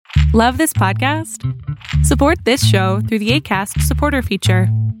Love this podcast? Support this show through the Acast supporter feature.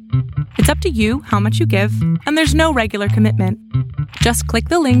 It's up to you how much you give, and there's no regular commitment. Just click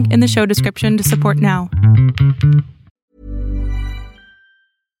the link in the show description to support now.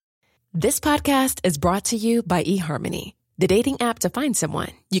 This podcast is brought to you by eHarmony, the dating app to find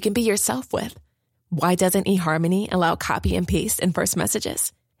someone you can be yourself with. Why doesn't eHarmony allow copy and paste in first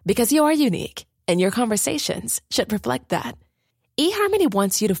messages? Because you are unique, and your conversations should reflect that. eHarmony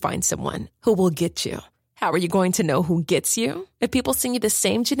wants you to find someone who will get you. How are you going to know who gets you? If people send you the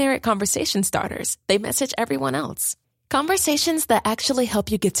same generic conversation starters they message everyone else. Conversations that actually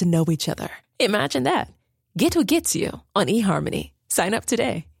help you get to know each other. Imagine that. Get who gets you on eHarmony. Sign up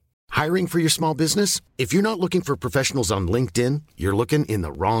today. Hiring for your small business? If you're not looking for professionals on LinkedIn, you're looking in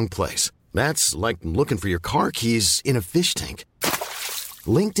the wrong place. That's like looking for your car keys in a fish tank.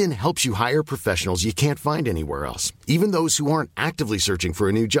 LinkedIn helps you hire professionals you can't find anywhere else, even those who aren't actively searching for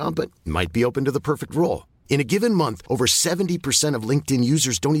a new job but might be open to the perfect role. In a given month, over 70% of LinkedIn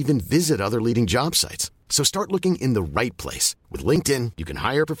users don't even visit other leading job sites. So start looking in the right place. With LinkedIn, you can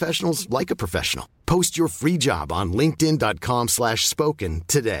hire professionals like a professional. Post your free job on linkedin.com/spoken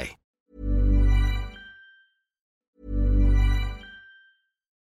today.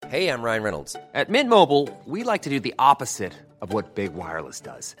 Hey, I'm Ryan Reynolds. At Mint Mobile, we like to do the opposite of what Big Wireless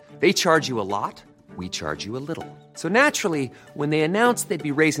does. They charge you a lot, we charge you a little. So naturally, when they announced they'd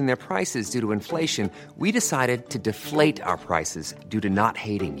be raising their prices due to inflation, we decided to deflate our prices due to not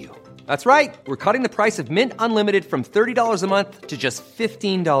hating you. That's right. We're cutting the price of Mint Unlimited from $30 a month to just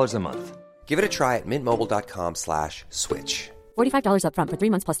 $15 a month. Give it a try at mintmobile.com/switch. $45 up front for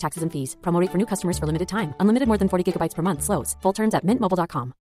 3 months plus taxes and fees. Promo rate for new customers for limited time. Unlimited more than 40 gigabytes per month slows. Full terms at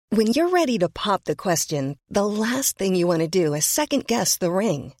mintmobile.com. When you're ready to pop the question, the last thing you want to do is second-guess the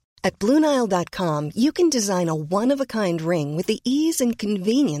ring. At BlueNile.com, you can design a one-of-a-kind ring with the ease and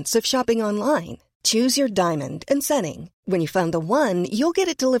convenience of shopping online. Choose your diamond and setting. When you find the one, you'll get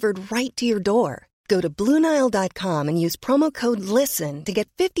it delivered right to your door. Go to BlueNile.com and use promo code LISTEN to get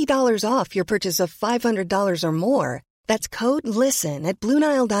 $50 off your purchase of $500 or more. That's code LISTEN at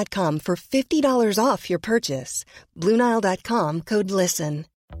BlueNile.com for $50 off your purchase. BlueNile.com, code LISTEN.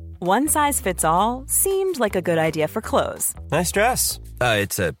 One size fits all seemed like a good idea for clothes. Nice dress.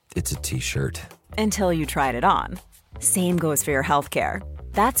 It's a t-shirt. Until you tried it on. Same goes for your healthcare.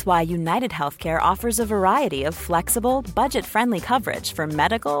 That's why United Healthcare offers a variety of flexible, budget-friendly coverage for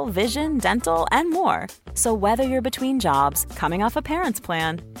medical, vision, dental, and more. So whether you're between jobs, coming off a parent's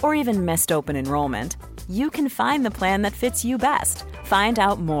plan, or even missed open enrollment, you can find the plan that fits you best. Find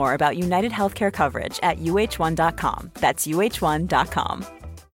out more about United Healthcare coverage at uh1.com. That's uh1.com.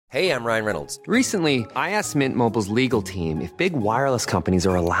 Hey, I'm Ryan Reynolds. Recently, I asked Mint Mobile's legal team if big wireless companies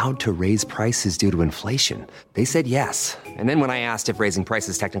are allowed to raise prices due to inflation. They said yes. And then when I asked if raising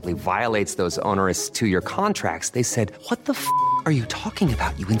prices technically violates those onerous two-year contracts, they said, "What the f*** are you talking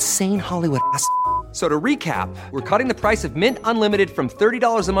about, you insane Hollywood ass?" So to recap, we're cutting the price of Mint Unlimited from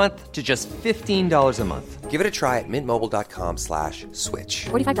 $30 a month to just $15 a month. Give it a try at mintmobile.com/switch.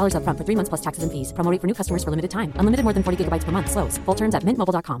 $45 up front for 3 months plus taxes and fees. Promo rate for new customers for limited time. Unlimited more than 40 gigabytes per month slows. Full terms at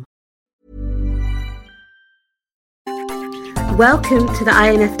mintmobile.com. Welcome to the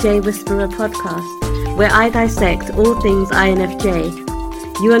INFJ Whisperer podcast, where I dissect all things INFJ.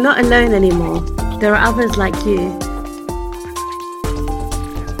 You are not alone anymore. There are others like you.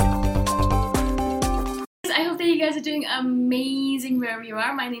 I hope that you guys are doing amazing wherever you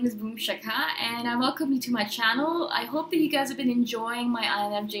are. My name is Boom Shakha and I welcome you to my channel. I hope that you guys have been enjoying my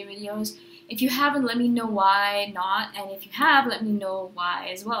INFJ videos. If you haven't, let me know why not, and if you have, let me know why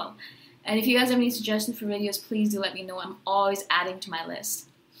as well. And if you guys have any suggestions for videos, please do let me know. I'm always adding to my list.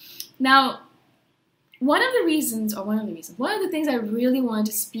 Now, one of the things I really wanted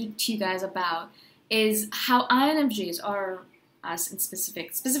to speak to you guys about is how INFJs, or us in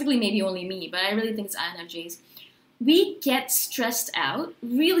specifically maybe only me, but I really think it's INFJs, we get stressed out,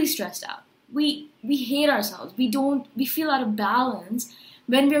 really stressed out. We hate ourselves. We feel out of balance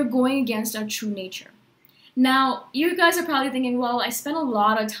when we're going against our true nature. Now, you guys are probably thinking, well, I spend a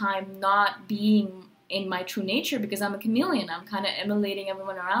lot of time not being in my true nature because I'm a chameleon. I'm kind of emulating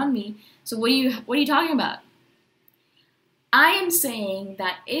everyone around me. So what are you talking about? I am saying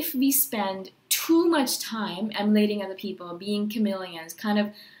that if we spend too much time emulating other people, being chameleons, kind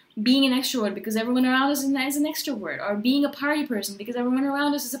of being an extrovert because everyone around us is an extrovert, or being a party person because everyone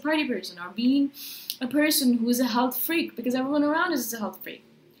around us is a party person, or being a person who is a health freak because everyone around us is a health freak.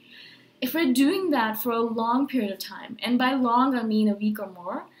 If we're doing that for a long period of time, and by long I mean a week or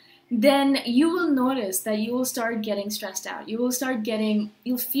more, then you will notice that you will start getting stressed out. You'll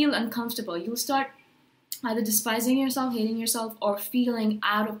feel uncomfortable. You'll start either despising yourself, hating yourself, or feeling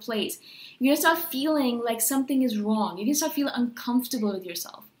out of place. You're going to start feeling like something is wrong. You're going to start feeling uncomfortable with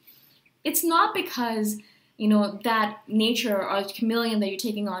yourself. It's not because, that nature or chameleon that you're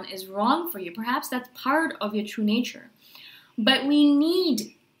taking on is wrong for you. Perhaps that's part of your true nature. But we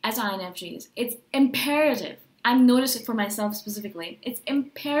need, as INFJs, it's imperative. I've noticed it for myself specifically. It's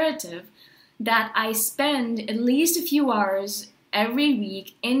imperative that I spend at least a few hours every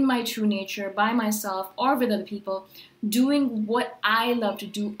week in my true nature, by myself or with other people, doing what I love to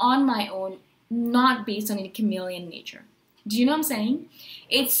do on my own, not based on a chameleon nature. Do you know what I'm saying?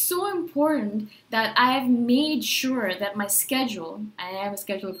 It's so important that I have made sure that my schedule, I am a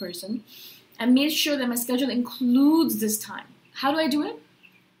scheduled person, I made sure that my schedule includes this time. How do I do it?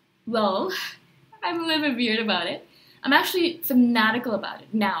 Well, I'm a little bit weird about it. I'm actually fanatical about it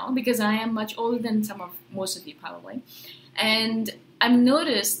now because I am much older than most of you probably. And I've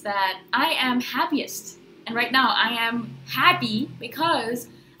noticed that I am happiest. And right now I am happy because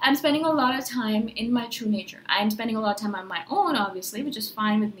I'm spending a lot of time in my true nature. I'm spending a lot of time on my own, obviously, which is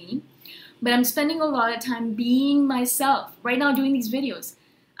fine with me. But I'm spending a lot of time being myself. Right now doing these videos,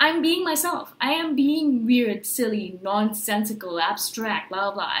 I'm being myself. I am being weird, silly, nonsensical, abstract,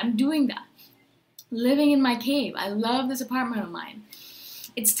 blah, blah, blah. I'm doing that. Living in my cave. I love this apartment of mine.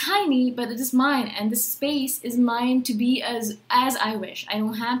 It's tiny, but it is mine, and this space is mine to be as I wish. I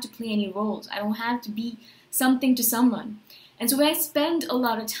don't have to play any roles. I don't have to be something to someone. And so when I spend a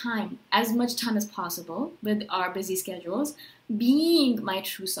lot of time, as much time as possible with our busy schedules, being my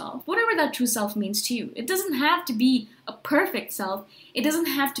true self, whatever that true self means to you. It doesn't have to be a perfect self. It doesn't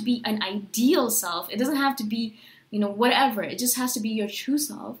have to be an ideal self. It doesn't have to be, whatever. It just has to be your true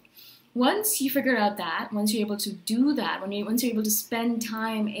self. Once you figure out that, once you're able to do that, once you're able to spend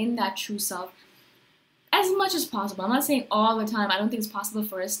time in that true self, as much as possible. I'm not saying all the time. I don't think it's possible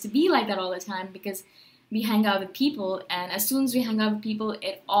for us to be like that all the time because we hang out with people, and as soon as we hang out with people,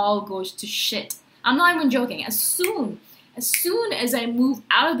 it all goes to shit. I'm not even joking. As soon as I move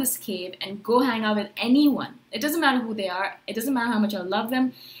out of this cave and go hang out with anyone, it doesn't matter who they are, it doesn't matter how much I love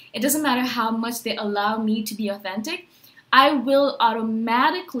them, it doesn't matter how much they allow me to be authentic, I will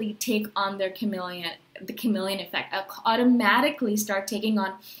automatically take on the chameleon effect. I'll automatically start taking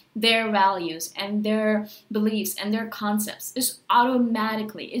on their values and their beliefs and their concepts. Just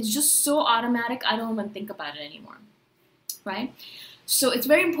automatically. It's just so automatic, I don't even think about it anymore, right? So it's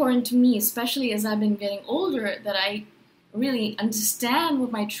very important to me, especially as I've been getting older, that I really understand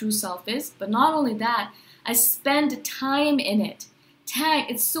what my true self is. But not only that, I spend time in it.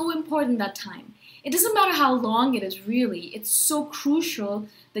 It's so important, that time. It doesn't matter how long it is, really. It's so crucial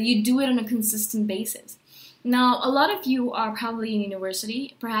that you do it on a consistent basis. Now, a lot of you are probably in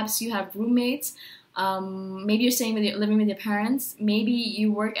university. Perhaps you have roommates. Maybe you're living with your parents. Maybe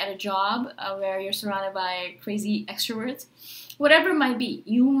you work at a job where you're surrounded by crazy extroverts. Whatever it might be,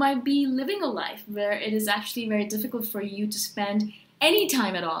 you might be living a life where it is actually very difficult for you to spend any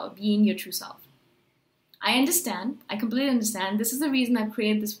time at all being your true self. I understand. I completely understand. This is the reason I've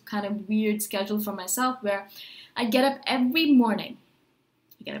created this kind of weird schedule for myself where I get up every morning.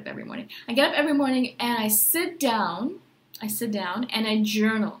 I get up every morning and I sit down and I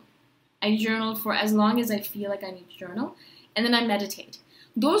journal. I journal for as long as I feel like I need to journal, and then I meditate.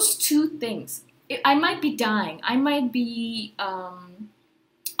 Those two things. I might be dying. I might be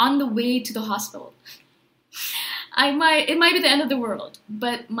on the way to the hospital. It might be the end of the world,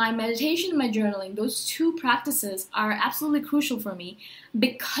 but my meditation and my journaling, those two practices are absolutely crucial for me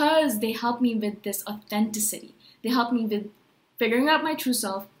because they help me with this authenticity. They help me with figuring out my true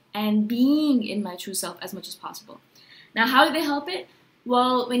self and being in my true self as much as possible. Now, how do they help it?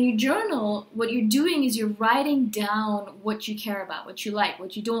 Well, when you journal, what you're doing is you're writing down what you care about, what you like,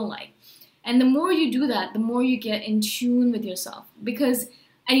 what you don't like. And the more you do that, the more you get in tune with yourself.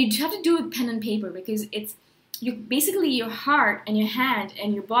 And you have to do it with pen and paper because basically your heart and your hand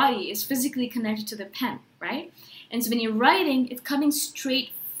and your body is physically connected to the pen, right? And so when you're writing, it's coming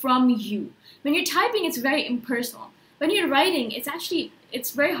straight from you. When you're typing, it's very impersonal. When you're writing,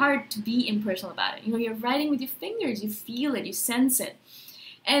 it's very hard to be impersonal about it. You're writing with your fingers, you feel it, you sense it.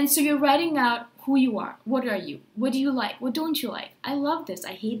 And so you're writing out who you are. What are you? What do you like? What don't you like? I love this.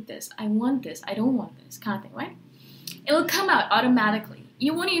 I hate this. I want this. I don't want this, kind of thing, right? It'll come out automatically.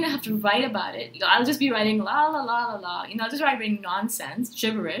 You won't even have to write about it. I'll just be writing la la la la la. I'll just writing nonsense,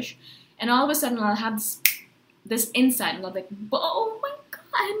 gibberish, and all of a sudden I'll have this insight, and I'll be like, oh my god,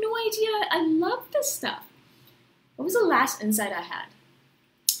 I had no idea. I love this stuff. What was the last insight I had?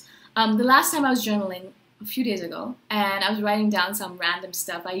 The last time I was journaling a few days ago, and I was writing down some random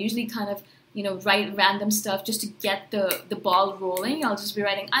stuff. I usually kind of write random stuff just to get the ball rolling. I'll just be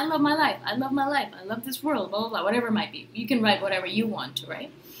writing, I love my life, I love my life, I love this world, blah, blah, blah, whatever it might be. You can write whatever you want to,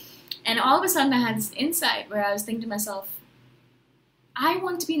 right? And all of a sudden I had this insight where I was thinking to myself, I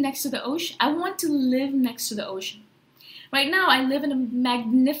want to be next to the ocean. I want to live next to the ocean. Right now I live in a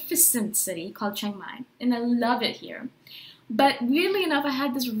magnificent city called Chiang Mai, and I love it here. But weirdly enough, I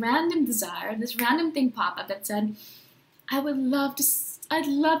had this random desire, this random thing pop up that said, I'd love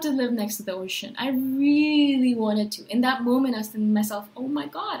to live next to the ocean. I really wanted to. In that moment, I was thinking to myself, oh my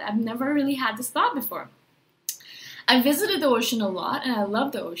God, I've never really had this thought before. I visited the ocean a lot, and I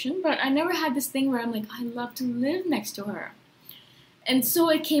love the ocean, but I never had this thing where I'm like, I love to live next to her. And so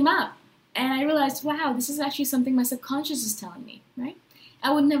it came up, and I realized, wow, this is actually something my subconscious is telling me, right?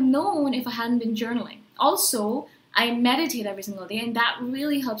 I wouldn't have known if I hadn't been journaling. Also, I meditate every single day, and that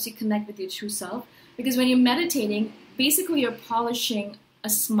really helps you connect with your true self, because when you're meditating, basically you're polishing a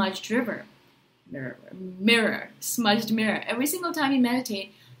smudged smudged mirror. Every single time you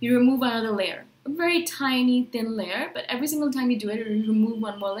meditate, you remove another layer, a very tiny, thin layer, but every single time you do it, you remove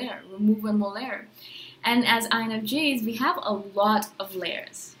one more layer. And as INFJs, we have a lot of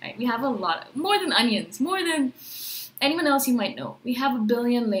layers, right? We have a lot, more than onions, more than anyone else you might know. We have 1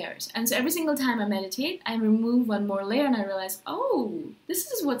 billion layers. And so every single time I meditate, I remove one more layer and I realize, oh,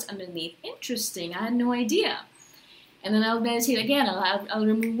 this is what's underneath. Interesting. I had no idea. And then I'll meditate again. I'll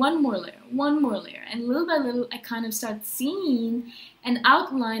remove one more layer. And little by little, I kind of start seeing an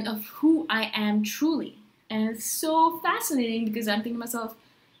outline of who I am truly. And it's so fascinating because I'm thinking to myself,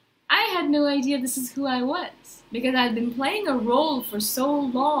 I had no idea this is who I was. Because I'd been playing a role for so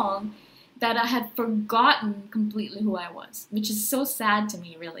long that I had forgotten completely who I was, which is so sad to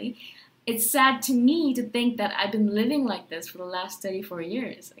me, really. It's sad to me to think that I've been living like this for the last 34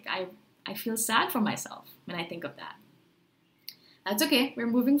 years. Like I feel sad for myself when I think of that. That's okay. We're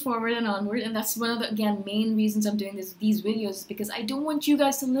moving forward and onward, and that's one of the, again, main reasons I'm doing these videos, because I don't want you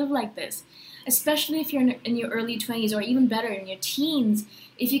guys to live like this, especially if you're in your early 20s, or even better, in your teens.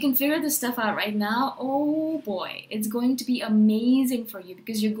 If you can figure this stuff out right now, oh boy, it's going to be amazing for you,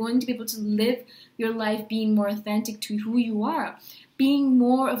 because you're going to be able to live your life being more authentic to who you are, being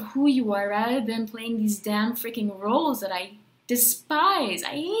more of who you are, rather than playing these damn freaking roles that I despise.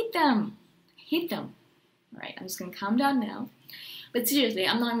 I hate them. All right, I'm just going to calm down now. But seriously,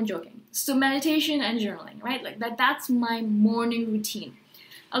 I'm not even joking. So meditation and journaling, right? Like that's my morning routine.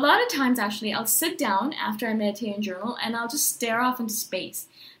 A lot of times, actually, I'll sit down after I meditate and journal, and I'll just stare off into space.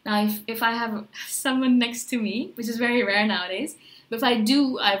 Now, if I have someone next to me, which is very rare nowadays, but if I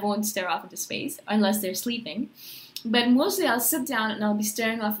do, I won't stare off into space, unless they're sleeping. But mostly I'll sit down and I'll be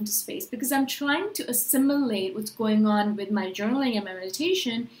staring off into space, because I'm trying to assimilate what's going on with my journaling and my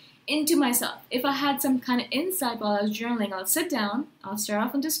meditation into myself. If I had some kind of insight while I was journaling, I'll sit down, I'll stare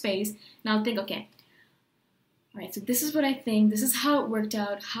off into space, and I'll think, okay, all right, so this is what I think, this is how it worked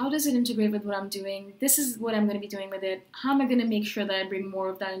out, how does it integrate with what I'm doing, this is what I'm going to be doing with it, how am I going to make sure that I bring more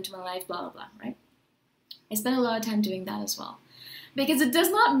of that into my life, blah, blah, blah, right? I spend a lot of time doing that as well. Because it does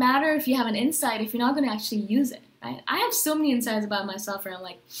not matter if you have an insight if you're not going to actually use it, right? I have so many insights about myself where I'm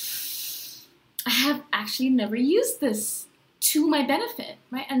like, I have actually never used this to my benefit,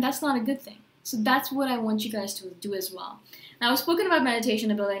 right? And that's not a good thing. So that's what I want you guys to do as well. Now, I've spoken about meditation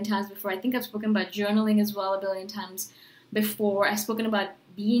 1 billion times before. I think I've spoken about journaling as well 1 billion times before. I've spoken about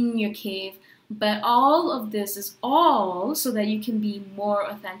being in your cave. But all of this is all so that you can be more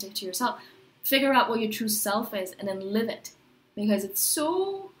authentic to yourself. Figure out what your true self is and then live it. Because it's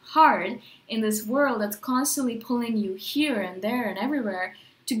so hard in this world that's constantly pulling you here and there and everywhere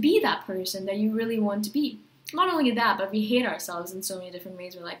to be that person that you really want to be. Not only that, but we hate ourselves in so many different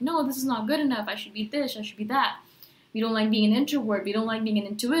ways. We're like, no, this is not good enough. I should be this, I should be that. We don't like being an introvert. We don't like being an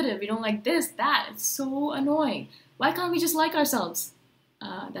intuitive. We don't like this, that. It's so annoying. Why can't we just like ourselves?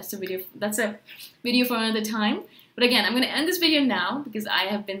 That's a video for another time. But again, I'm going to end this video now because I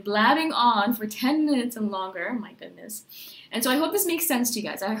have been blabbing on for 10 minutes and longer. My goodness. And so I hope this makes sense to you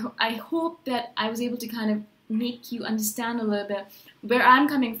guys. I hope that I was able to kind of make you understand a little bit where I'm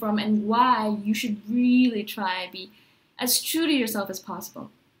coming from and why you should really try and be as true to yourself as possible.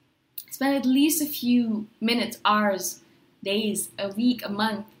 Spend at least a few minutes, hours, days, a week, a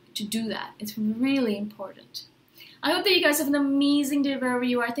month to do that. It's really important. I hope that you guys have an amazing day wherever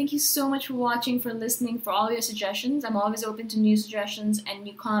you are. Thank you so much for watching, for listening, for all your suggestions. I'm always open to new suggestions and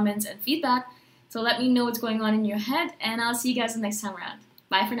new comments and feedback. So let me know what's going on in your head, and I'll see you guys the next time around.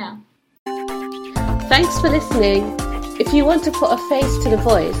 Bye for now. Thanks for listening. If you want to put a face to the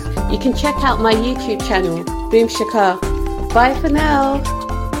voice, you can check out my YouTube channel, Boom Shakha. Bye for now.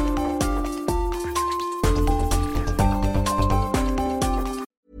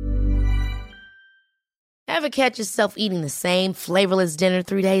 Ever catch yourself eating the same flavorless dinner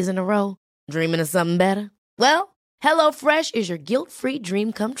 3 days in a row? Dreaming of something better? Well, HelloFresh is your guilt-free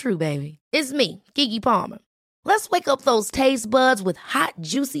dream come true, baby. It's me, Keke Palmer. Let's wake up those taste buds with hot,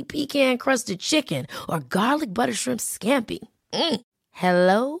 juicy pecan-crusted chicken or garlic butter shrimp scampi.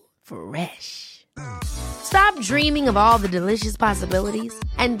 Hello Fresh. Stop dreaming of all the delicious possibilities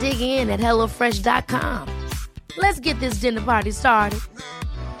and dig in at HelloFresh.com. Let's get this dinner party started.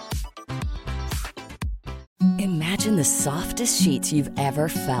 Imagine the softest sheets you've ever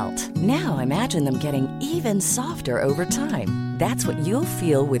felt. Now imagine them getting even softer over time. That's what you'll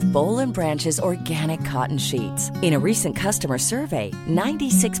feel with Boll & Branch's organic cotton sheets. In a recent customer survey,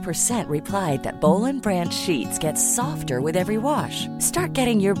 96% replied that Boll & Branch sheets get softer with every wash. Start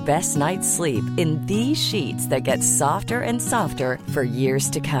getting your best night's sleep in these sheets that get softer and softer for years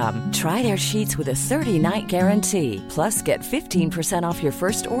to come. Try their sheets with a 30-night guarantee. Plus, get 15% off your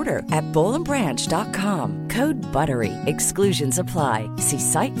first order at bollandbranch.com. Code BUTTERY. Exclusions apply. See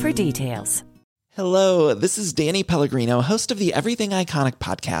site for details. Hello, this is Danny Pellegrino, host of the Everything Iconic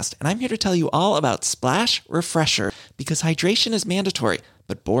podcast, and I'm here to tell you all about Splash Refresher, because hydration is mandatory,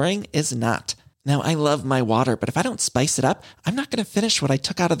 but boring is not. Now, I love my water, but if I don't spice it up, I'm not going to finish what I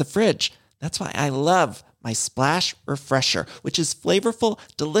took out of the fridge. That's why I love my Splash Refresher, which is flavorful,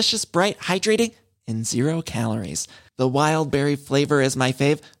 delicious, bright, hydrating, and 0 calories. The wild berry flavor is my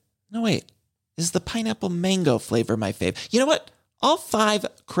fave. No, wait. Is the pineapple mango flavor my fave? You know what? All 5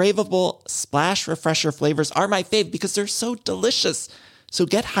 craveable Splash Refresher flavors are my fave because they're so delicious. So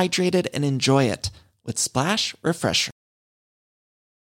get hydrated and enjoy it with Splash Refresher.